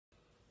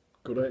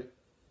Goddag,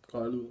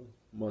 grejlyder.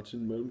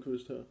 Martin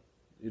Malmqvist her.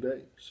 I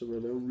dag så vil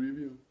jeg lave en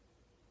review.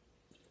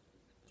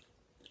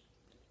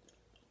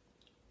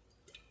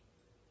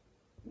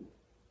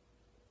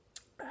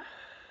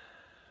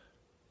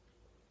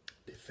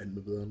 Det er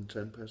fandme bedre end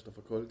tandpasta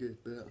fra Colgate,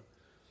 det her.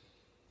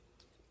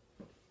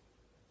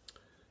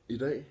 I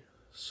dag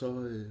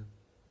så,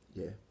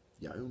 jeg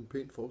er jo en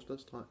pæn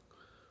forstadsdreng,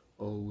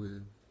 og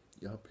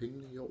jeg har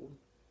pengene i orden.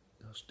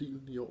 Jeg har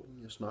stilen i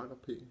orden, jeg snakker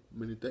pænt,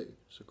 men i dag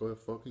så går jeg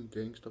fucking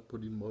gangster på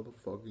din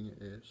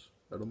motherfucking ass.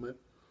 Er du med?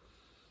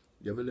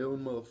 Jeg vil lave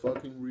en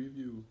motherfucking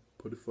review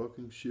på det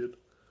fucking shit,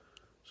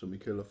 som I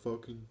kalder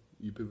fucking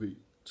IPv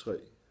 3,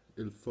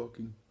 eller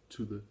fucking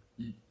to the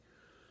I.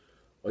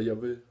 Og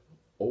jeg vil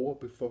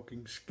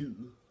overbefucking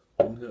skide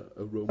den her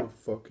aroma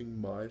fucking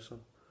mejser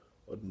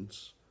og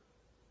dens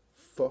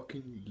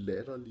fucking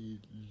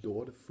latterlige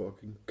lorte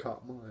fucking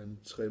kammer af en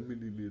 3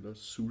 ml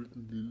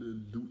sulten lille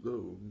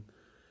luderunge.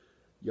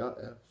 Jeg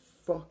er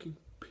fucking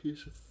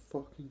pisse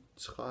fucking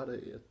træt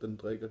af, at den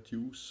drikker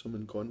juice som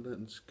en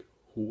grønlandsk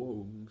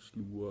horeunge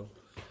sluger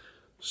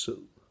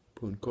sæd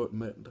på en kold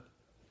mandag.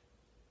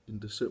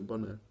 En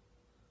decembernat.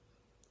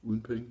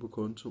 Uden penge på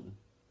kontoen.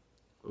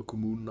 Og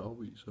kommunen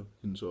afviser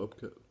hendes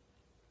opkald.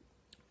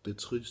 Det er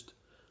trist.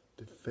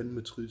 Det er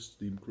fandme trist,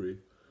 Steam Grey.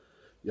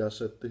 Jeg har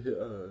sat det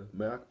her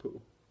mærke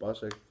på, bare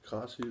så jeg kan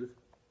krasse i det.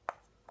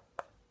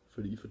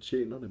 Fordi I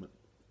fortjener det, mand.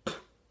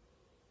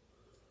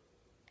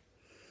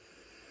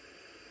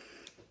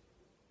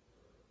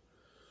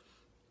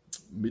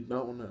 Mit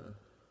navn er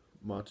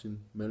Martin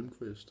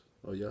Malmqvist,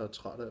 og jeg er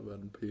træt af at være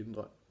den pæne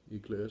dreng i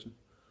klassen.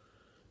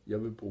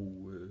 Jeg vil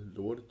bruge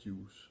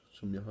lortejuice,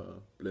 som jeg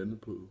har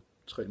blandet på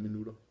 3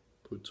 minutter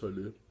på et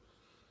toilet.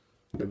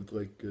 Jeg vil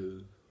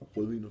drikke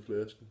rødvin og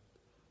flasken.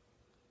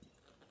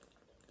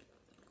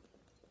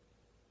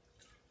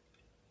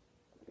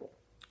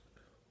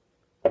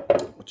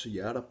 Og til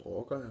jer, der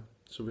brokker jer,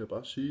 så vil jeg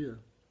bare sige, at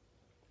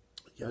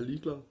jeg er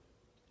ligeglad.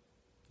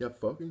 Jeg er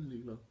fucking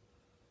ligeglad.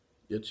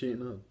 Jeg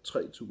tjener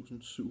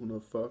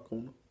 3.740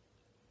 kroner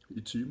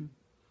i timen,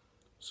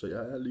 så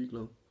jeg er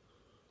ligeglad.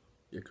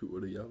 Jeg køber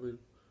det, jeg vil.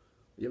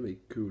 Jeg vil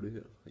ikke købe det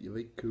her. Jeg vil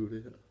ikke købe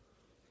det her.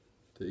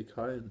 Det er ikke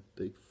high-end. Det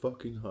er ikke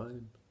fucking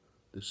high-end.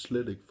 Det er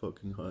slet ikke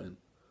fucking high-end.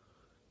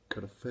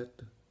 Kan du fatte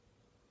det?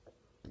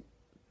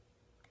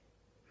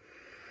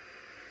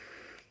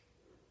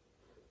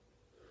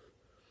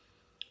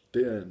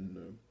 Det er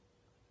en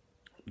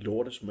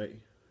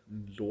lortesmag.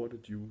 En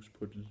lortejuice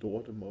på et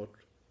lortemod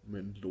med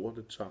en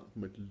lortetang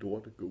med et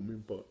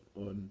lortegummibånd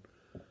og en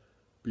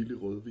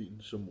billig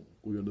rødvin, som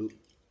ryger ned,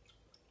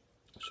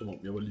 som om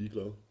jeg var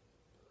ligeglad.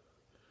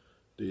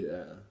 Det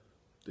er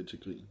til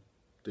grin.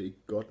 Det er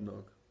ikke godt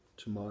nok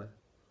til mig.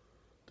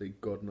 Det er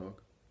ikke godt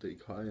nok. Det er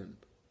ikke high-end.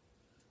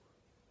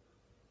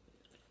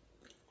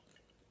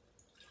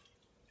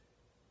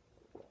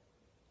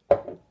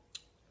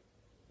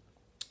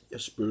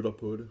 Jeg spytter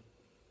på det.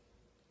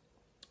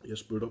 Jeg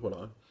spytter på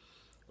dig.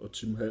 Og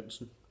Tim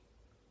Hansen,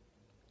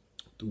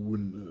 du er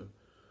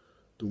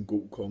en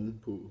god konge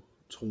på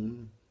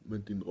tronen,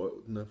 men din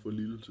røv, den er for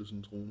lille til sådan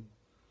en trone.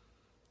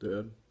 Det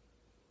er den.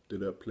 Det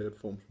der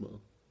platformsmad,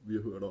 vi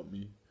har hørt om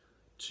i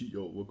 10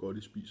 år, hvor godt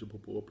I spiser på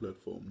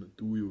bordplatformene.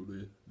 Du er jo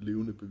det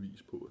levende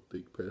bevis på, at det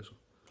ikke passer.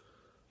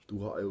 Du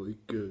har jo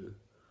ikke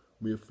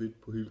mere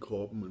fedt på hele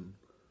kroppen,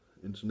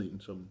 end sådan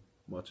en, som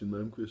Martin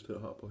Malmqvist her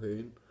har på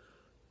hagen.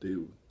 Det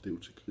er jo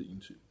til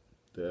grin til.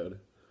 Det er det.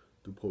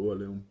 Du prøver at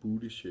lave en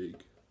booty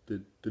shake.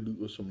 Det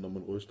lyder som, når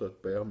man ryster et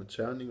bære med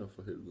terninger,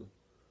 for helvede.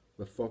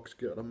 Hvad fuck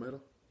sker der med dig?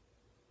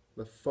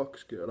 Hvad fuck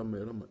sker der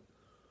med dig, mand?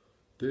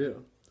 Det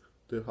her,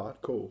 det er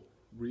hardcore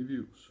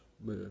reviews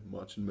med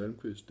Martin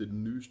Malmqvist. Det er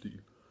den nye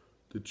stil.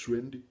 Det er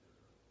trendy.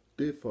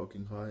 Det er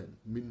fucking high-end.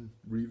 Mine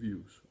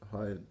reviews er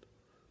high-end.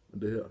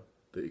 Men det her,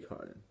 det er ikke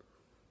high-end.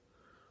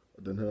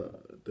 Og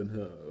den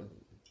her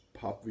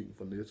papvin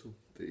fra Netto,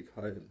 det er ikke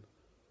high-end.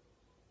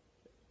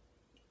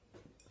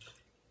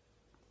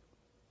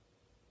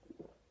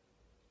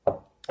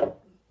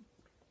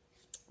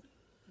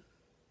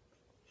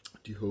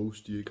 De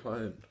hoes, de er ikke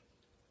high-end.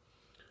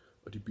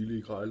 Og de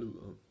billige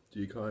grejlyder, de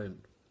er ikke high-end.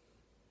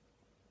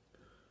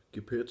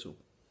 Gepetto,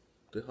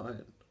 det er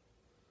high-end.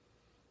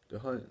 Det er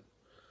high-end.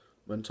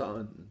 Man tager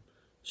en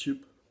chip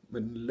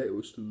med den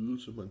laveste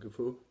ydelse, man kan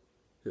få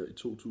her i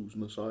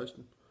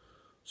 2016,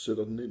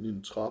 sætter den ind i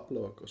en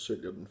træblok og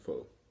sælger den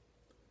for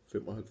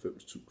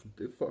 95.000.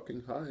 Det er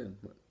fucking high-end,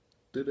 mand.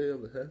 Det er det,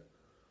 jeg vil have.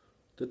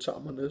 Det tager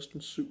mig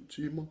næsten 7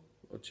 timer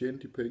at tjene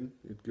de penge,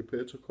 et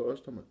Gepetto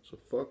koster, mand. Så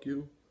fuck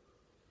you.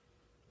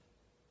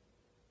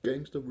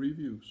 Gangster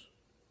reviews.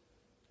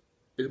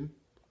 M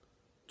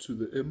to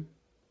the M.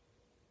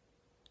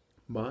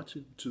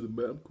 Martin to the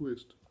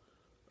Malmqvist.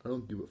 I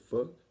don't give a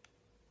fuck.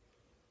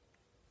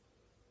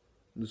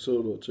 Nu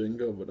sidder du og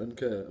tænker, hvordan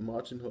kan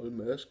Martin holde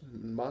masken?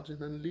 Men Martin,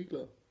 han er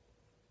ligeglad.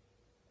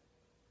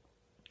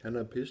 Han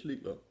er pisse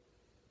ligeglad.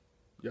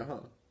 Jeg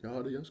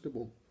har det, jeg skal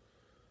bruge.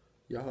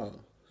 Jeg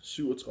har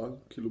 37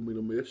 km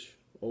mesh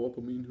over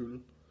på min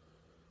hylde.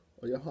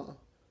 Og jeg har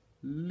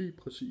lige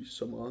præcis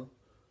så meget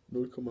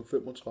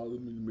 0,35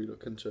 mm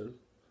kantal,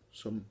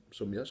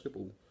 som jeg skal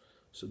bruge.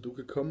 Så du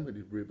kan komme med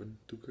dit ribbon,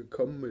 du kan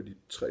komme med dit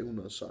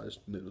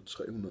 316 eller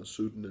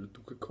 317, eller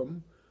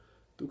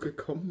du kan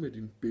komme med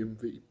din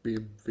BMW,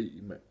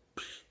 mand.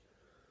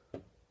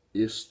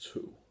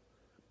 S-tog.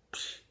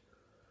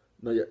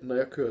 Når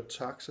jeg kører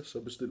taxa,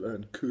 så bestiller jeg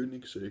en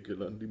Koenigsegg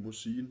eller en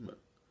limousine, mand.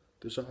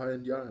 Det er så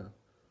high-end jeg er.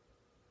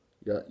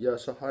 Jeg er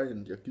så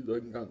high-end, jeg gider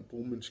ikke engang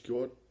bruge min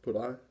skjort på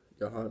dig.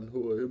 Jeg har en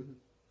H&M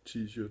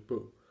t-shirt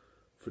på,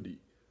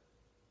 fordi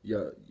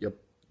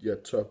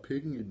jeg tør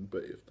pikken i den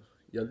bagefter.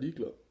 Jeg er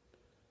ligeglad.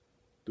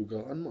 Du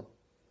kan rende mig.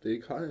 Det er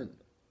ikke high-end.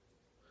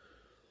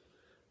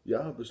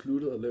 Jeg har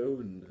besluttet at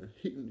lave en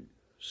helt ny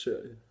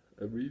serie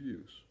af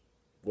reviews,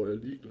 hvor jeg er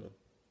ligeglad.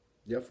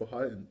 Jeg er for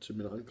high-end til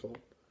min egen krop.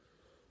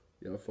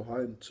 Jeg er for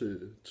high-end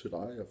til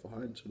dig. Jeg er for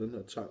high-end til den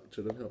her tang,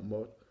 til den her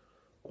mod,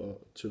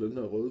 og til den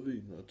her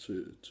rødvin, og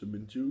til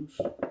min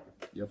juice.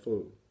 Jeg er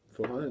for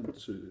high-end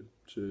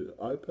til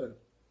iPad.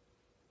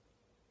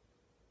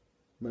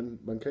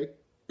 Man kan ikke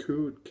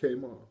købe et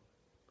kamera,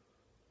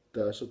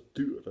 der er så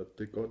dyrt, at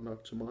det er godt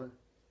nok til mig.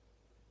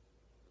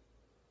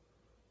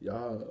 Jeg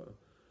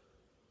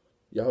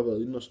har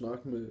været inde og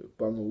snakke med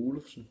Bang &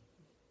 Olufsen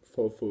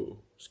for at få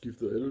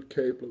skiftet alle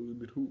kabler ud i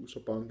mit hus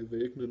og banket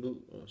væggene ned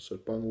og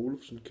sat Bang &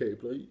 Olufsen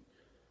kabler i.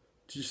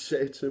 De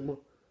sagde til mig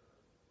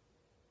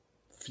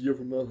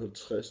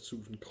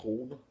 450.000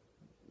 kroner.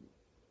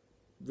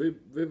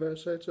 Ved hvad jeg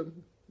sagde til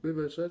dem?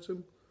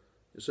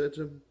 Jeg sagde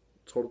til dem,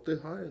 tror du det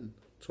er high-end?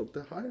 Tror du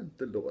det er high-end,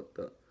 det lort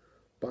der?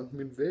 Bank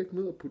min væg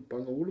ned og putte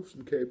Bang &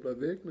 Olufsen kabler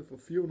i væggene for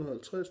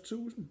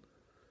 450.000.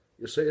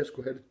 Jeg sagde, jeg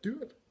skulle have det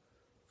dyrt.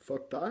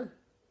 Fuck dig.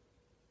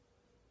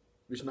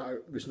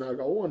 Vi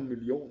snakker over 1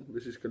 million,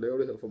 hvis I skal lave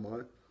det her for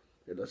mig.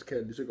 Ellers kan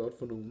jeg lige så godt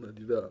få nogle af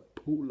de der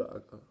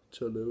polakker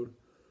til at lave det.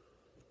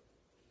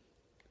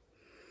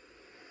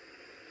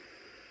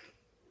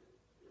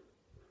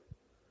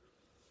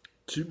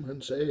 Tim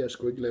han sagde, at jeg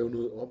skulle ikke lave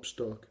noget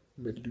opstok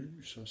med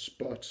lys og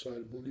spots og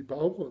alt muligt i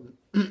baggrunden.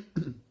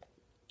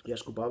 Jeg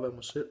skulle bare være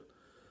mig selv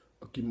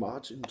og give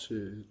Martin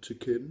til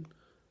kende.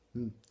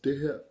 Men det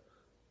her,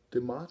 det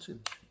er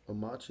Martin. Og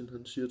Martin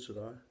han siger til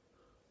dig,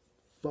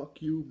 fuck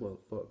you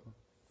motherfucker.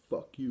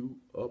 Fuck you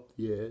up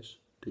the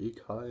ass. Det er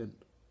ikke high-end.